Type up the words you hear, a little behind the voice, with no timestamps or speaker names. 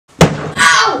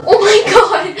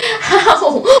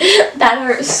That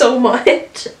hurt so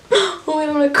much. Oh,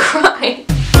 I'm gonna cry.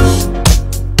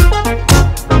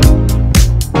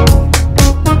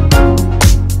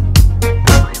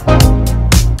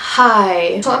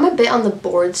 Hi. So I'm a bit on the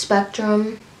bored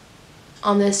spectrum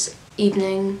on this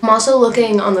evening. I'm also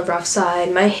looking on the rough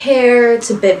side. My hair,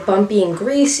 it's a bit bumpy and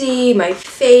greasy, my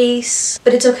face,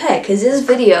 but it's okay because this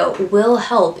video will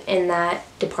help in that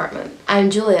department. I'm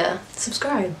Julia.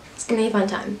 Subscribe. It's gonna be a fun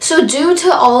time. So due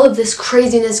to all of this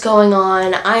craziness going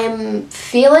on, I'm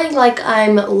feeling like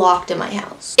I'm locked in my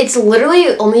house. It's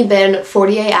literally only been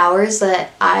 48 hours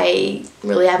that I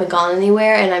really haven't gone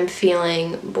anywhere and I'm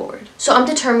feeling bored. So I'm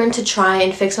determined to try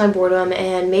and fix my boredom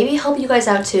and maybe help you guys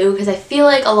out too, because I feel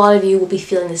like a lot of you will be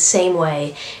feeling the same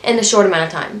way in a short amount of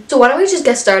time. So why don't we just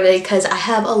get started, because I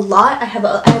have a lot, I have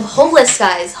a whole list,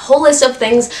 guys, whole list of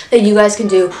things that you guys can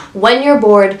do when you're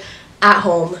bored at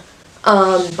home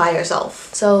by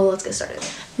yourself. So let's get started.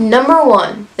 Number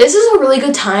one, this is a really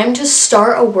good time to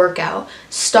start a workout.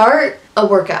 Start a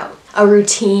workout, a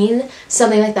routine,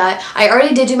 something like that. I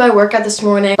already did do my workout this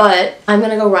morning, but I'm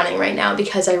gonna go running right now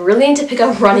because I really need to pick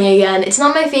up running again. It's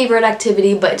not my favorite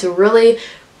activity, but it's really,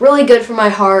 really good for my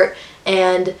heart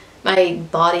and my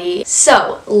body.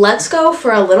 So let's go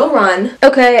for a little run.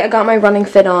 Okay, I got my running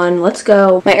fit on. Let's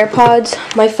go. My AirPods,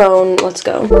 my phone, let's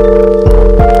go.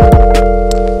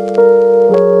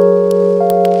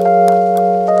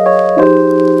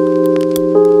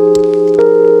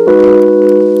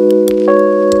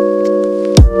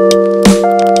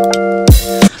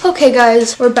 Okay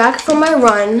guys, we're back from my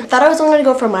run. Thought I was only gonna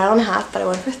go for a mile and a half, but I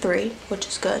went for 3, which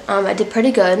is good. I did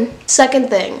pretty good. Second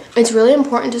thing, it's really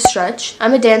important to stretch.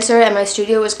 I'm a dancer and my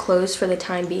studio is closed for the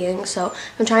time being, so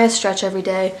I'm trying to stretch every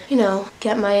day, you know,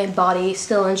 get my body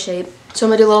still in shape. So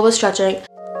I'm gonna do a little bit of stretching.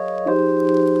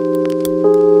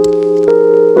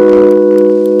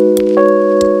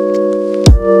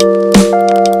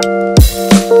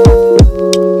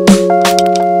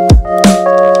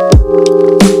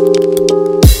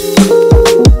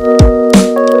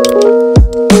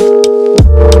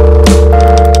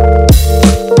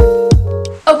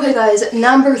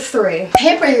 Number 3,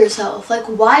 pamper yourself. Like,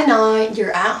 why not?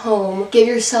 You're at home, give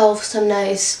yourself some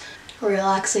nice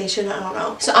relaxation, I don't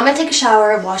know. So I'm gonna take a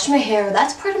shower, wash my hair.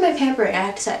 That's part of my pampering, I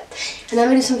have to say. And then I'm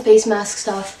gonna do some face mask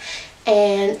stuff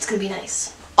and it's gonna be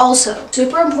nice. Also,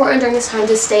 super important during this time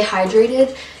to stay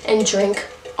hydrated and drink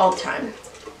all the time.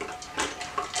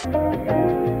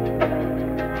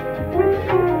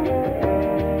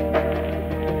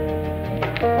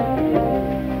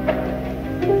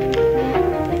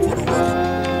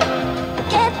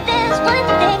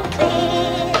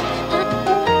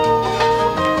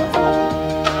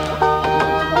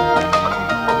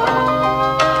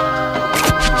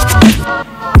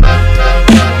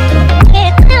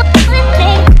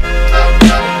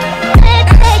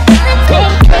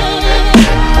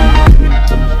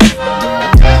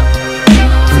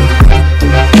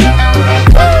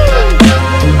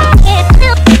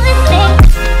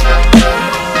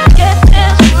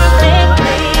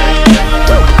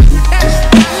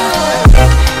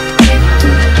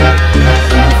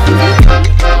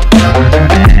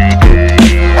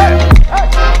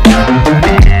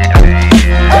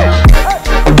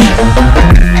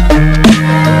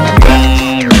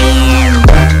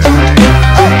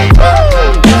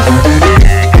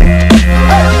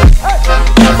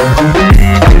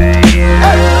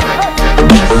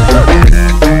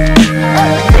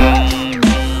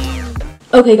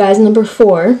 Okay guys, number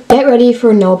 4, get ready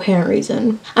for no apparent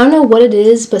reason. I don't know what it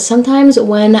is, but sometimes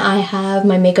when I have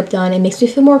my makeup done, it makes me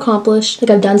feel more accomplished,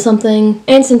 like I've done something.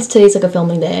 And since today's like a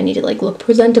filming day, I need to like look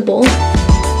presentable.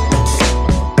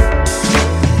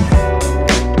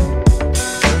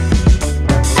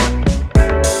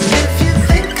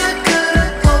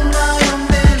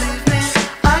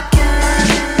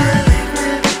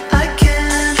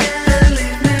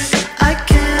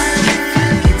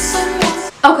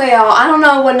 Okay y'all, I don't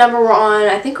know what number we're on.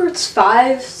 I think it's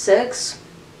 5, 6.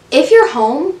 If you're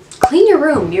home, clean your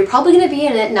room. You're probably going to be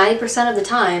in it 90% of the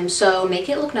time, so make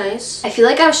it look nice. I feel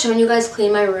like I've shown you guys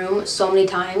clean my room so many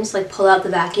times, like pull out the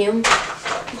vacuum.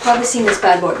 You've probably seen this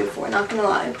bad boy before, not gonna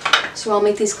lie. So I'll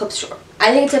make these clips short.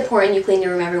 I think it's important you clean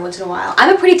your room every once in a while.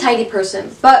 I'm a pretty tidy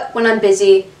person, but when I'm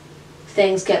busy,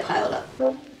 things get piled up.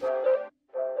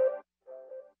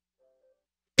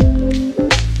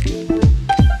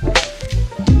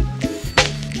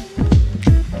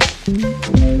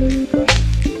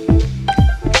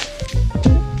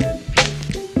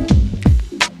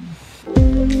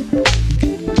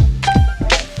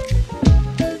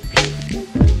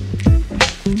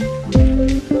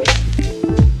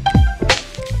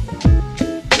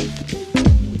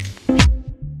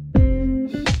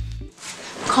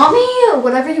 Call me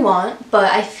whatever you want,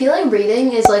 but I feel like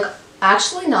reading is like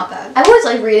actually not bad. I've always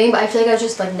liked reading, but I feel like I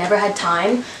just like never had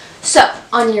time. So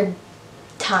on your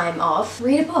time off,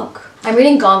 read a book. I'm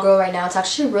reading Gone Girl right now. It's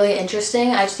actually really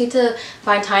interesting. I just need to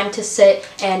find time to sit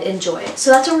and enjoy it. So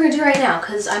that's what we're gonna do right now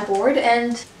because I'm bored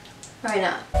and why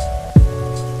not?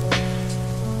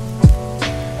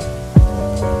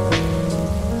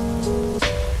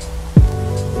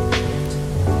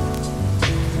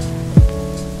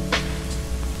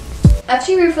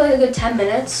 After you read for like a good 10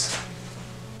 minutes,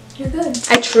 you're good.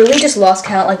 I truly just lost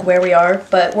count like where we are,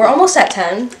 but we're almost at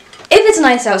 10. If it's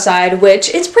nice outside, which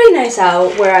it's pretty nice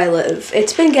out where I live.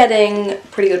 It's been getting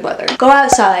pretty good weather. Go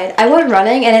outside. I went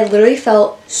running and it literally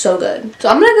felt so good. So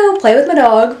I'm gonna go play with my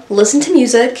dog, listen to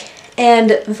music, and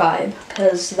vibe,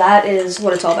 because that is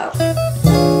what it's all about.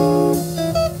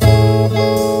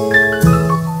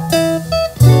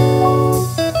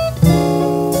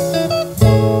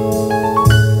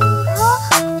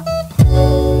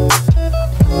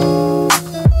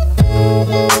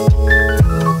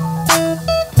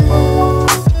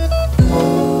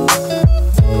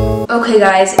 Okay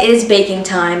guys, it is baking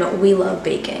time. We love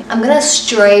baking. I'm gonna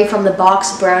stray from the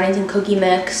box brownies and cookie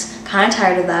mix. Kind of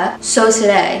tired of that. So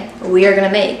today, we are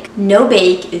gonna make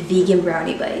no-bake vegan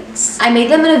brownie bites. I made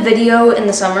them in a video in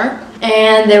the summer,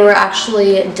 and they were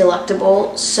actually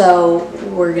delectable, so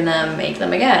we're gonna make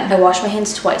them again. I washed my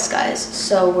hands twice, guys,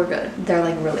 so we're good. They're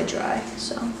like really dry,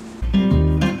 so.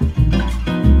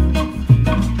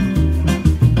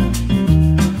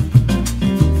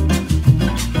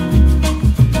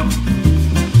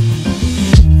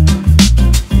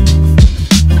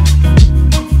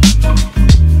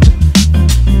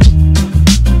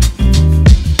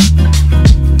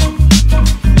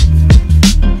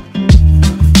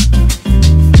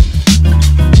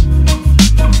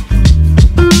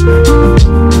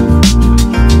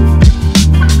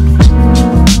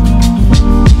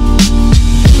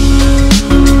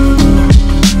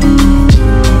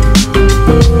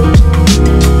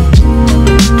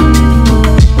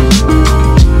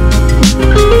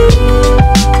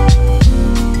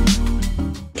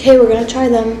 Okay, we're gonna try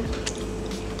them.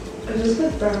 Is this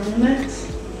with brownie mix?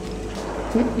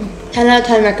 10 out of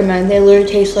 10 recommend. They literally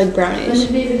taste like brownies. When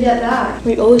did we even get that?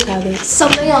 We always have it.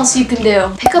 Something else you can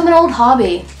do. Pick up an old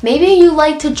hobby. Maybe you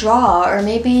like to draw, or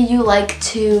maybe you like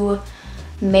to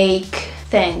make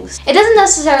things. It doesn't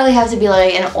necessarily have to be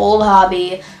like an old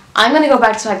hobby. I'm gonna go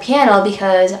back to my piano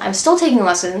because I'm still taking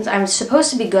lessons. I'm supposed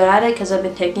to be good at it because I've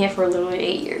been taking it for literally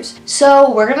 8 years.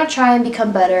 So we're gonna try and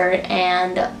become better,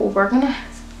 and we're gonna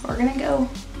go.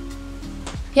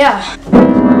 Yeah.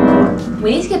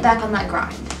 We need to get back on that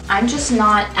grind. I'm just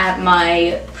not at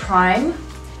my prime,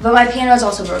 but my piano is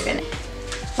also broken.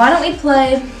 Why don't we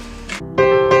play?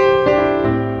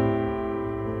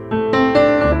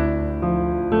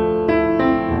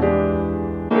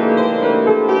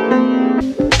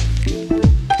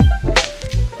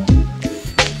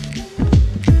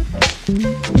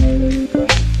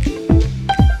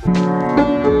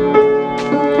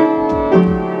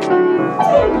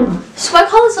 So I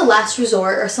call this a last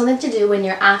resort, or something to do when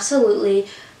you're absolutely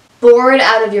bored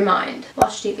out of your mind.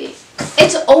 Watch TV.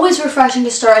 It's always refreshing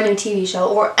to start a new TV show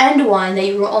or end one that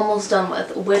you were almost done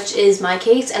with, which is my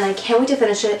case, and I can't wait to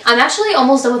finish it. I'm actually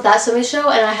almost done with that semi show,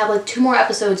 and I have like 2 more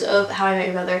episodes of How I Met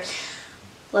Your Mother.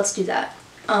 Let's do that.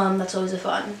 That's always a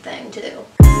fun thing to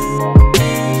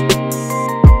do.